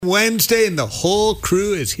Wednesday, and the whole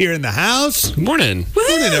crew is here in the house. Good morning. Good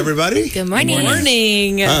morning, everybody. Good morning. Good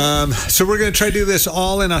morning. So we're going to try to do this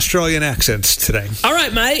all in Australian accents today. All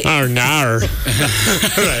right, mate. Oh, no. All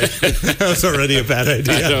right. That was already a bad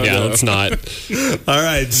idea. Yeah, let's not. All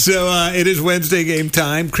right. So it is Wednesday game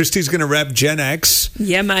time. Christy's going to rep Gen X.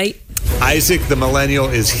 Yeah, mate. Isaac, the millennial,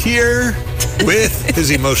 is here with his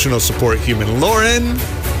emotional support human, Lauren.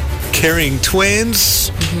 Carrying twins.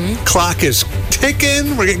 Mm-hmm. Clock is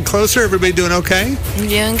ticking. We're getting closer. Everybody doing okay? I'm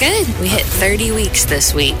doing good. We hit 30 weeks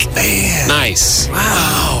this week. Man. Nice.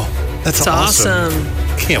 Wow. That's awesome.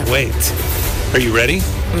 Can't wait. Are you ready?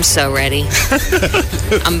 I'm so ready.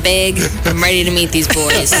 I'm big. I'm ready to meet these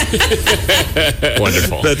boys.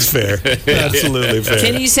 Wonderful. That's fair. Absolutely fair.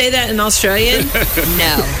 Can you say that in Australian?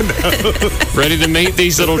 No. Ready to meet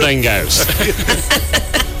these little dingoes.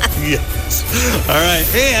 Yes. All right.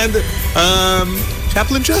 And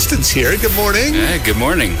Chaplain Justin's here. Good morning. Yeah, good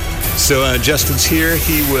morning. So Justin's here.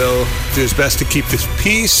 He will do his best to keep this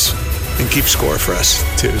peace and keep score for us,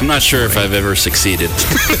 too. I'm not sure if I've ever succeeded,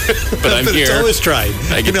 but I'm here. It's always tried.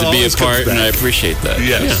 I get to be a part, and I appreciate that.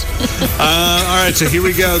 Yes. Yeah. All right, so here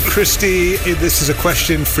we go. Christy, this is a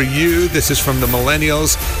question for you. This is from the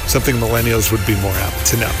millennials, something millennials would be more apt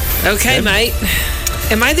to know. Okay, mate.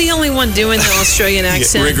 Am I the only one doing the Australian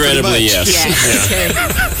accent? Regrettably, yes. Okay.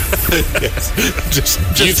 Yes. Just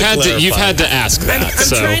you've had to ask that.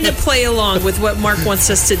 I'm trying to play along with what Mark wants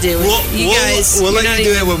us to do. We'll let you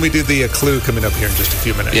do it when we do the clue coming up here in just a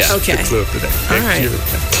few minutes. Yeah. Okay. The clue of the day. All right.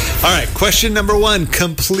 All right. Question number 1.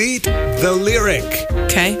 Complete the lyric.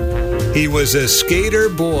 Okay. He was a skater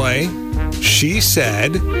boy. She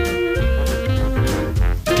said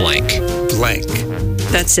blank.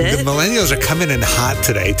 That's it? The millennials are coming in hot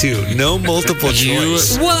today, too. No multiple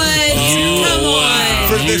choice. What? Come on.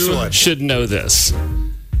 For this one. Should know this.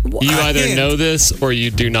 You either know this or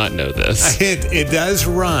you do not know this. A hint. It does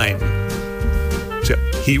rhyme. So,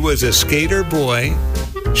 he was a skater boy.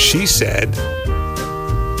 She said,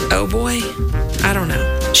 oh, boy. I don't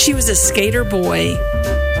know. She was a skater boy.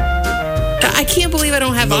 I can't believe I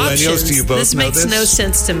don't have millennials, options. Do you both this know makes no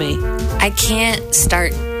sense to me. I can't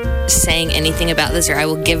start saying anything about this or I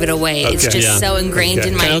will give it away. Okay. It's just so ingrained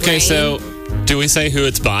in my brain. Okay, so do we say who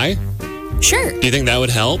it's by? Sure. Do you think that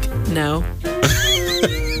would help? No.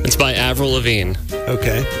 It's by Avril Lavigne.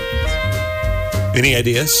 Okay. Any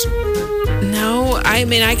ideas? No. I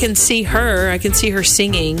mean, I can see her. I can see her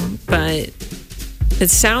singing, but it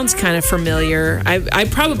sounds kind of familiar. I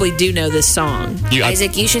probably do know this song.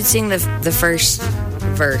 Isaac, you should sing the first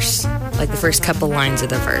verse, like the first couple lines of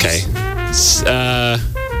the verse. Okay.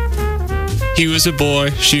 He was a boy,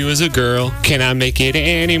 she was a girl. Can I make it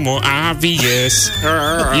any more obvious?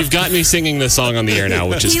 You've got me singing this song on the air now,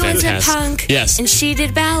 which is fantastic. He was a punk, yes. And she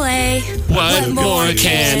did ballet. What more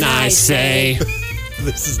can I say?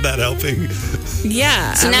 This is not helping.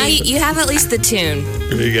 Yeah. So now you have at least the tune.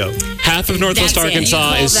 Here you go. Half of Northwest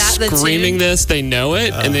Arkansas is screaming this. They know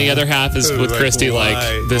it. And the other half is with Christy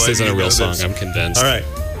this isn't a real song, I'm convinced. All right.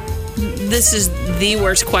 This is the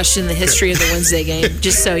worst question in the history of the Wednesday game,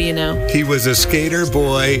 just so you know. He was a skater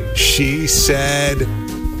boy. She said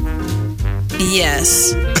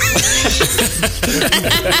yes.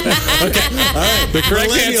 Okay. All right. The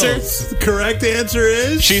correct answer. The correct answer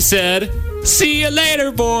is she said, "See you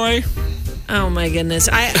later, boy." Oh my goodness.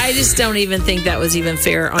 I just don't even think that was even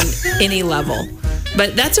fair on any level.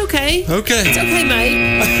 But that's okay. Okay. It's okay,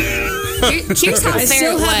 mate. Here's how fair I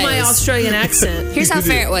still it was. have my Australian accent. Here's how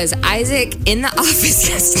fair it was. Isaac in the office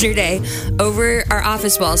yesterday over our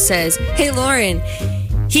office wall says, "Hey Lauren,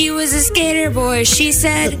 he was a skater boy," she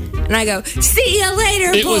said. And I go, "See you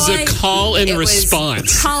later, boy." It was a call and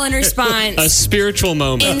response. Call and response. A spiritual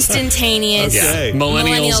moment. Instantaneous. Okay.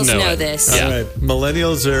 Millennials know this. All right.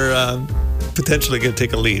 Millennials are potentially going to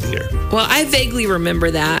take a lead here. Well, I vaguely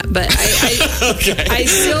remember that, but I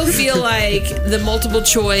still feel like the multiple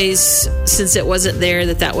choice, since it wasn't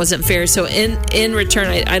there, that wasn't fair. So in return,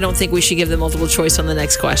 I don't think we should give the multiple choice on the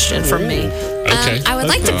next question from me. Okay. I would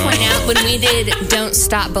like to point out when we did Don't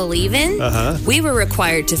Stop Believin', we were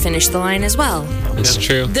required to finish the line as well. It's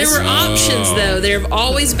true. There were options, though. There have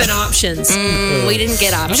always been options. We didn't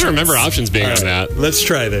get options. I don't remember options being on that. Let's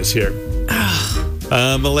try this here.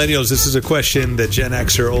 Millennials, this is a question that Gen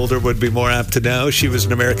X or older would be more apt to know. She was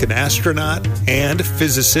an American astronaut and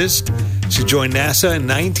physicist. She joined NASA in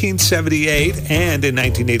 1978 and in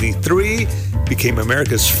 1983 became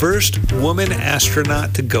America's first woman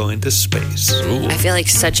astronaut to go into space. Ooh. I feel like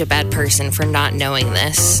such a bad person for not knowing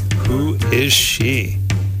this. Who is she?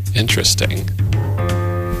 Interesting.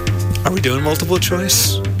 Are we doing multiple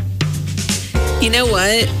choice? You know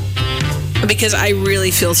what? because I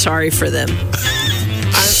really feel sorry for them.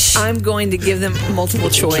 I'm going to give them multiple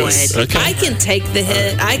choice. Okay. I can take the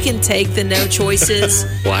hit. I can take the no choices.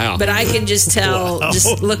 Wow. But I can just tell,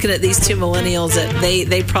 just looking at these two millennials, that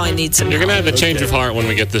they probably need some You're going to help. have a change of heart when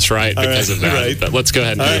we get this right because of that. right. But let's go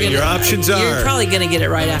ahead and All do right, it. your options are You're probably going to get it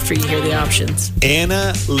right after you hear the options.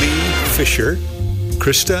 Anna Lee Fisher,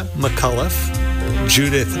 Krista McCullough,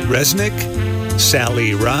 Judith Resnick,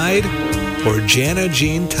 Sally Ride, or Jana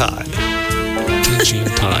Jean Todd. Jean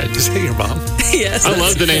Todd. Is that your mom? Yes. I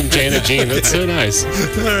love the name Jana Jean. That's so nice.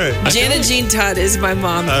 All right. Janet Jean Todd is my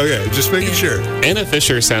mom. Okay, just making sure. Anna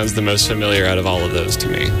Fisher sounds the most familiar out of all of those to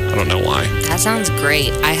me. I don't know why. That sounds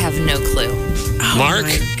great. I have no clue. Mark?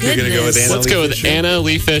 My You're gonna go with goodness. Anna Let's Lee go with Fisher? Anna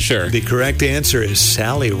Lee Fisher. The correct answer is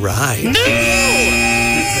Sally Ride.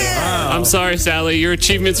 I'm sorry, Sally. Your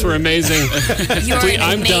achievements were amazing. You are an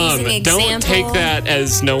I'm dumb. amazing Don't example. take that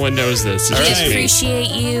as no one knows this. It's We just me. appreciate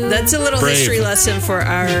you. That's a little Brave. history lesson for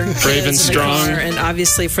our Brave kids and in the strong. car, and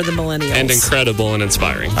obviously for the millennials. And incredible and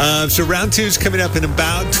inspiring. So round 2 is coming up in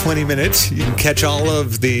about 20 minutes. You can catch all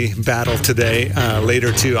of the battle today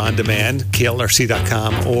later too on demand,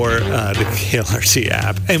 klrc.com or the KLRC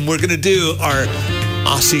app. And we're going to do our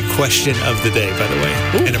Aussie question of the day, by the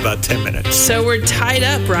way, in about 10 minutes. So we're tied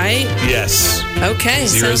up, right? Yes, Okay, 0-0.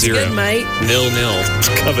 sounds good, mate. 0-0. it's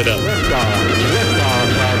covered up. Liftoff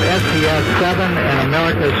of STS-7 and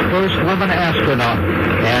America's first woman astronaut.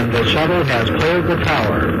 And the shuttle has cleared the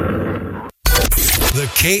tower. The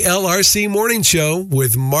KLRC Morning Show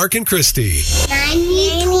with Mark and Christy.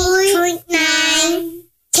 90.9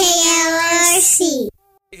 KLRC.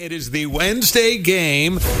 It is the Wednesday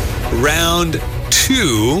game, round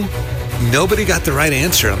 2. Nobody got the right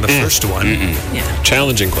answer on the first one.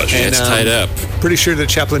 Challenging question. And, It's tied up. Pretty sure that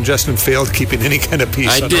Chaplain Justin failed keeping any kind of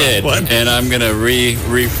peace. I on did, round 1. and I'm going to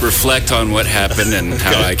reflect on what happened and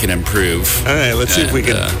how I can improve. All right, let's see if we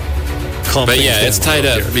can calm But things yeah, down it's a tied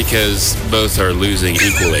little up here. because both are losing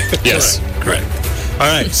equally. Yes. Correct. All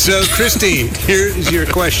right, so Christy, here is your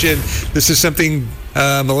question. This is something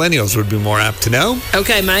millennials would be more apt to know.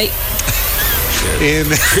 Okay, mate. In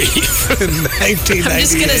 1998. I'm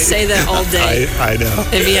just going to say that all day, I know.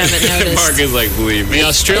 if you haven't noticed. Mark is like, believe me. The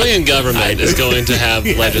Australian government is going to have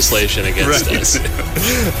legislation against Right. us.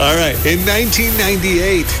 All right, in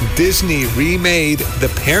 1998, Disney remade The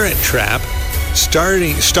Parent Trap,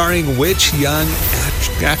 starring which young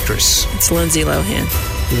actress? It's Lindsay Lohan.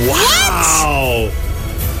 Wow.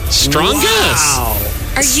 Strong guess. Wow.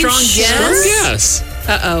 Are you Strong sure? Strong guess.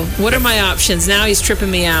 Uh-oh. What are my options? Now he's tripping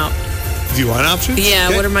me out. Do you want options? Yeah,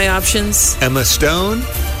 Okay. what are my options? Emma Stone,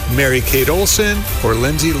 Mary-Kate Olsen, or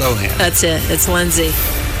Lindsay Lohan? That's it. It's Lindsay.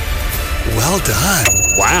 Well done.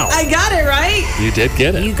 Wow. I got it, right? You did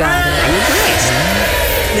get it. You got it.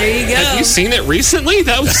 There you go. Have you seen it recently?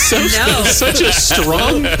 That was so No. such a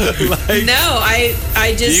strong. No, I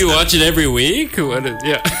Do just... you watch it every week?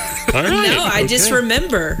 Yeah. All right. No, I just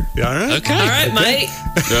remember. All right. Okay. All right, mate.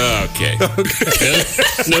 Okay.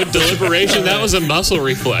 No deliberation. That was a muscle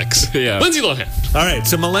reflex. Yeah. Lindsay Lohan. All right.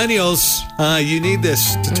 So millennials, you need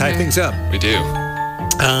this to tie things up. We do.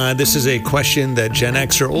 This is a question that Gen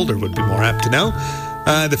X or older would be more apt to know.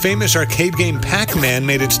 The famous arcade game Pac-Man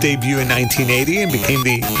made its debut in 1980 and became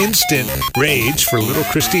the instant rage for little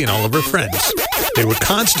Christy and all of her friends. They were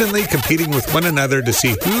constantly competing with one another to see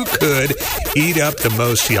who could eat up the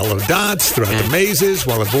most yellow dots throughout the mazes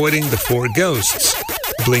while avoiding the 4 ghosts: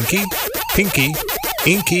 Blinky, Pinky,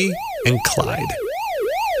 Inky, and Clyde.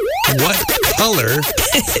 What color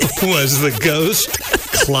was the ghost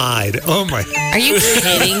Clyde? Oh my! Are you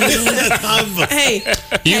kidding me? Hey,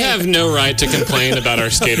 You have no right to complain about our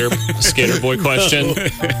skater boy question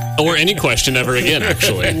or any question ever again,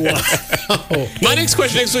 actually. My next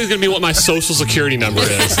question next week is going to be what my social security number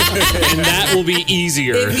is. And that will be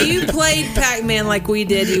easier. if you played Pac-Man like we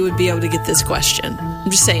did, you would be able to get this question. I'm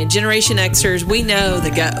just saying, Generation Xers, we know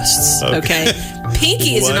the ghosts, okay?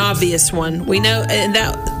 Pinky is an What? obvious one. We know, and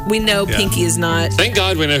that we know Pinky is not. Thank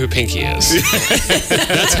God we know who Pinky is.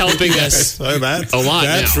 That's helping us. So that's A lot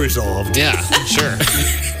That's now. resolved. Yeah, sure.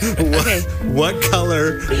 What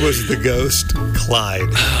color was the ghost Clyde?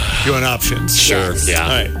 You want options? Sure, yeah. All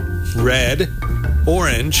right. Red,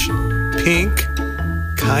 orange, pink,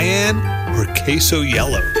 cayenne, or queso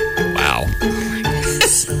yellow? Wow.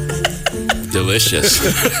 Delicious.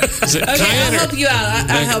 Is it Okay, cayenne I'll or- help you out.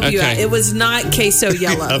 I'll help you out. Okay. It was not queso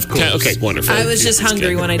yellow. Of course. Okay, wonderful. I was just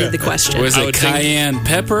hungry when I did the question. Was I it would think- cayenne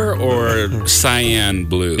pepper or cyan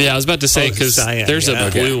blue? Yeah, I was about to say, Oh, because cyan, there's yeah.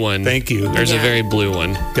 a blue one. Thank you. There's a Yeah. very blue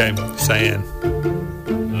one. Okay, cyan.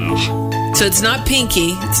 So it's not Pinky.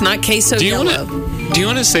 It's not queso Do you yellow. want Do you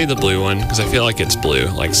want to say the blue one? Because I feel like it's blue,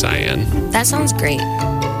 like cyan. That sounds great.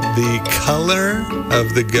 The color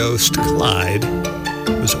of the ghost Clyde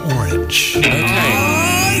was orange.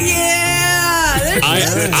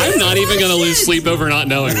 I'm not even going to lose sleep over not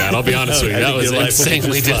knowing that. I'll be honest with you. That was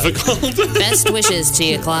insanely difficult. Best wishes to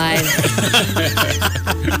you, Clyde.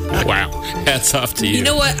 Wow. Hats off to you. You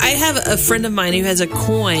know what? I have a friend of mine who has a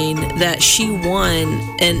coin that she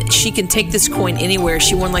won, and she can take this coin anywhere.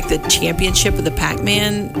 She won like the championship of the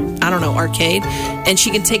Pac-Man, I don't know, arcade, and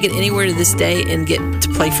she can take it anywhere to this day and get to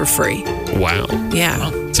play for free. Wow. Yeah.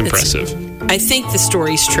 It's impressive. I think the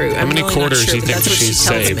story's true. How many quarters do you think she's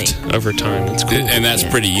saved over time? That's cool. And that's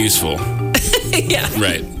pretty useful. Yeah.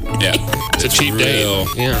 Right. Yeah. It's a cheap date.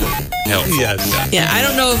 Yeah. Helpful. Yes. Yeah, I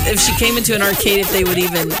don't know if she came into an arcade if they would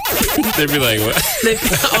even They'd be like, what? they'd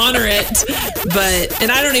honor it,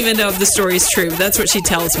 and I don't even know if the story's true. That's what she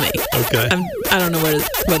tells me. Okay. I don't know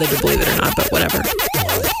whether to believe it or not, but whatever.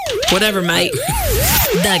 Whatever, mate.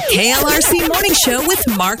 The KLRC Morning Show with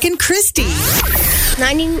Mark and Christy.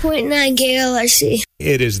 90.9 KLRC.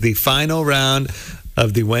 It is the final round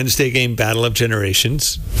of the Wednesday game Battle of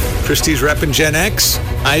Generations. Christy's repping Gen X,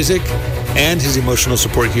 Isaac, and his emotional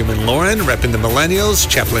support human Lauren repping the Millennials.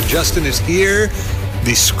 Chaplain Justin is here.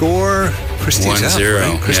 The score, Christy's 1-0,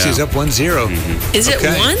 up, right? Christy's up 1-0. Mm-hmm. Is it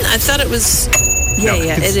Okay. one? I thought it was. Yeah, No,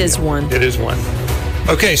 it is one. It is 1.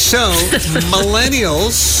 Okay, so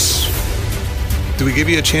Millennials, do we give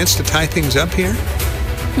you a chance to tie things up here?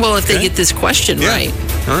 Well, if they get this question Yeah. right,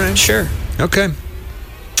 All right. sure. Okay.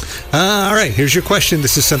 All right, here's your question.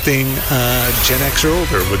 This is something Gen X or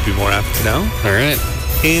older would be more apt to know. All right.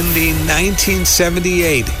 In the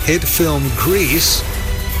 1978 hit film Grease,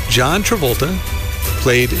 John Travolta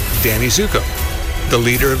played Danny Zuko, the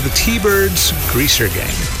leader of the T-Birds Greaser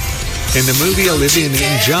Gang. In the movie, Olivia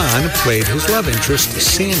Newton-John played his love interest,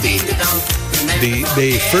 Sandy.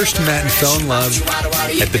 They first met and fell in love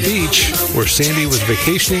at the beach where Sandy was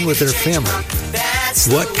vacationing with her family.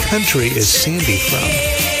 What country is Sandy from?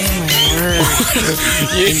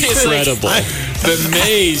 Incredible. The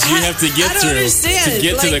maze you have to get I don't through understand. to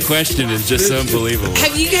get to the question is just unbelievable.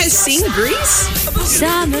 Have you guys seen Grease?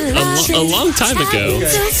 A long time ago.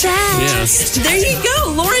 Yeah. There you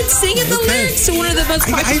go. Lauren singing the lyrics to one of the most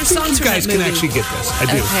I popular think songs you from guys that can movie. actually get this. I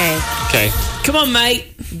do. Okay. Okay. Come on, mate.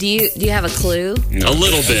 Do you have a clue? A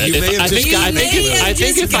little bit. You may have I think just gotten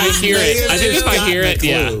if I hear it,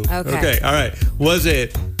 yeah. Okay, all right. Was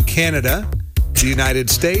it Canada, the United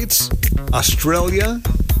States, Australia,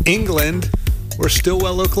 England, or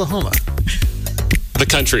Stillwell, Oklahoma? The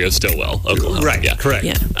country of Stillwell, Oklahoma. Right, Yeah. correct.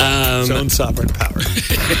 Yeah. Its own sovereign power.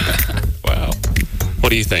 Wow. What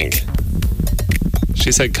do you think?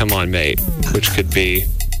 She said, "Come on, mate," which could be.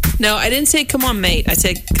 No, I didn't say come on, mate. I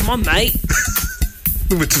said come on, mate.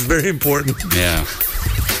 Which is very important. Yeah.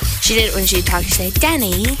 She did it when she talked. She said,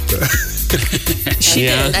 Danny. She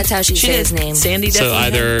Yeah. did. That's how she said his name. Sandy So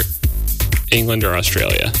definitely. either England or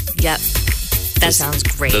Australia. Yep. That sounds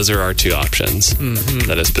great. Those are our two options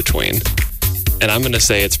that is between. And I'm going to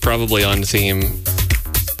say it's probably on theme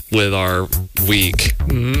with our week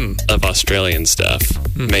of Australian stuff.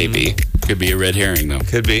 Maybe. Could be a red herring, though.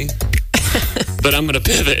 Could be. But I'm going to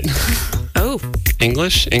pivot. Oh,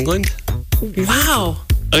 English? England? wow.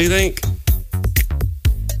 Oh, you think?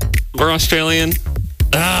 We're Australian?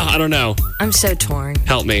 I don't know. I'm so torn.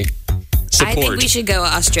 Help me. Support. I think we should go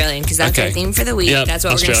Australian because that's our theme for the week. Yep, That's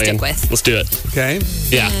what Australian. we're going to stick with. Let's do it. Okay.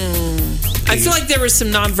 Yeah. I feel like there were some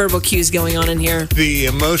nonverbal cues going on in here. The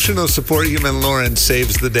emotional support human Lauren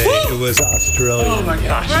saves the day. It was Australia. Oh my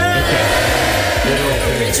gosh.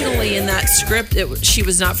 Originally in that script, she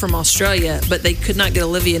was not from Australia, but they could not get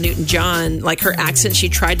Olivia Newton-John. Like her accent, she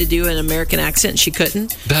tried to do an American accent, she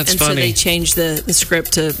couldn't. That's and so funny. they changed the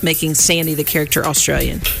script to making Sandy the character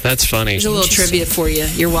Australian. That's funny. There's a little trivia for you.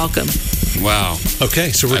 You're welcome. Wow.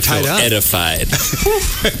 Okay, so we're I tied feel up. edified.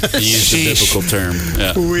 Use the biblical term.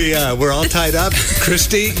 Yeah. We're all tied up.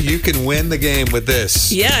 Christy, you can win the game with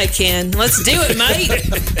this. Yeah, I can. Let's do it, mate.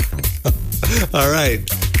 All right.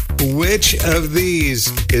 Which of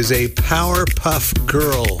these is a Powerpuff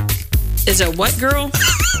Girl? Is a what girl?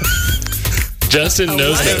 Justin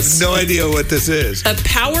knows I have this. no idea what this is. A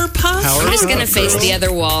Powerpuff? I'm just going to face the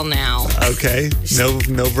other wall now. Okay. No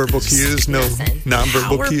verbal cues. No Nothing.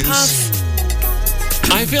 nonverbal cues.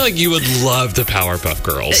 Powerpuff? I feel like you would love the Powerpuff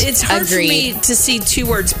Girls. It's hard for Agreed. me to see two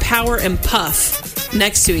words, power and puff,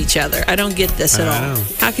 next to each other. I don't get this at I all. know.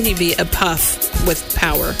 How can you be a puff with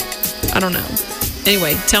power? I don't know.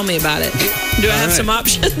 Anyway, tell me about it. Do I have right. some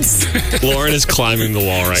options? Lauren is climbing the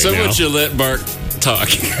wall right So now. would you let Mark talk?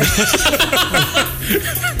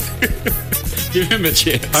 Give him a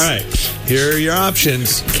chance. All right. Here are your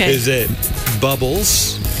options. Okay. Is it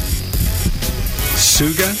Bubbles,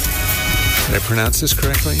 Suga? Did I pronounce this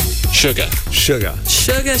correctly? Sugar. Sugar.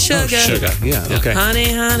 Sugar. Sugar. Yeah, okay.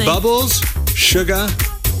 Honey. Bubbles, Sugar,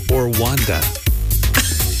 or Wanda?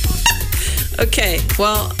 Okay,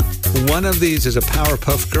 well, One of these is a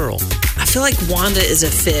Powerpuff Girl. I feel like Wanda is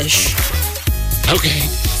a fish. Okay.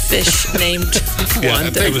 Fish named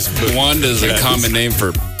Wanda. Wanda's a common name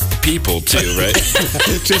for people too, right?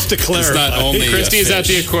 Just to clarify. It's not only Christy is at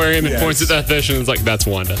the aquarium and Yes. points at that fish and is like, that's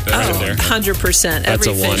Wanda. Right there. 100%. That's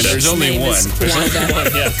Every a Wanda. fish There's only name one. is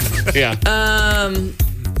Wanda. Yeah.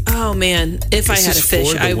 Oh man, if I This had a is fish,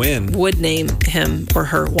 for the I win. would name him or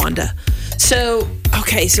her Wanda. So,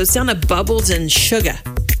 okay, so it's down to Bubbles and Sugar.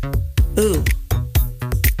 Ooh.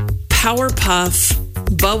 Powerpuff,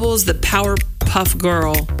 Bubbles the Powerpuff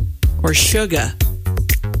Girl, or Sugar.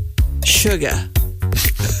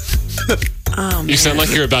 You sound like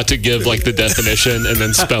you're about to give like the definition and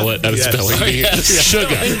then spell it at a spelling bee.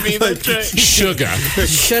 Sugar. Sugar.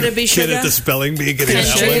 Should it be Get Sugar? at the spelling bee, getting that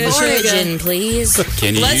Sugar. one. Origin, please.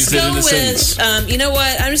 Can you Let's use it go in a sentence? with, you know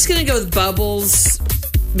what? I'm just going to go with Bubbles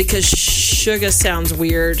because Sugar sounds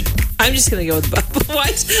weird. I'm just going to go with Bubbles. Why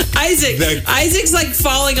is Isaac? Isaac's like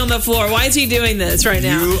falling on the floor. Why is he doing this right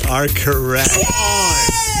now? You are correct.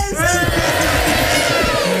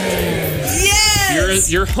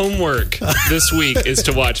 Your homework this week is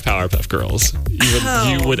to watch Powerpuff Girls.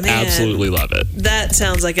 You would man. absolutely love it. That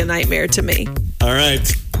sounds like a nightmare to me. All right.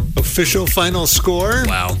 Official final score.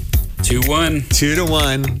 Wow. 2-1.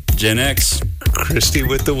 2-1. Gen X. Christy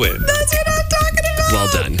with the win. That's what I'm talking about. Well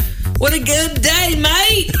done. What a good day,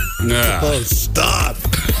 mate. Oh, stop.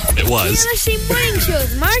 It was. KLRC Morning Show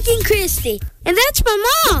with Mark and Christy. And that's my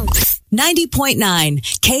mom. 90.9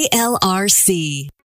 KLRC.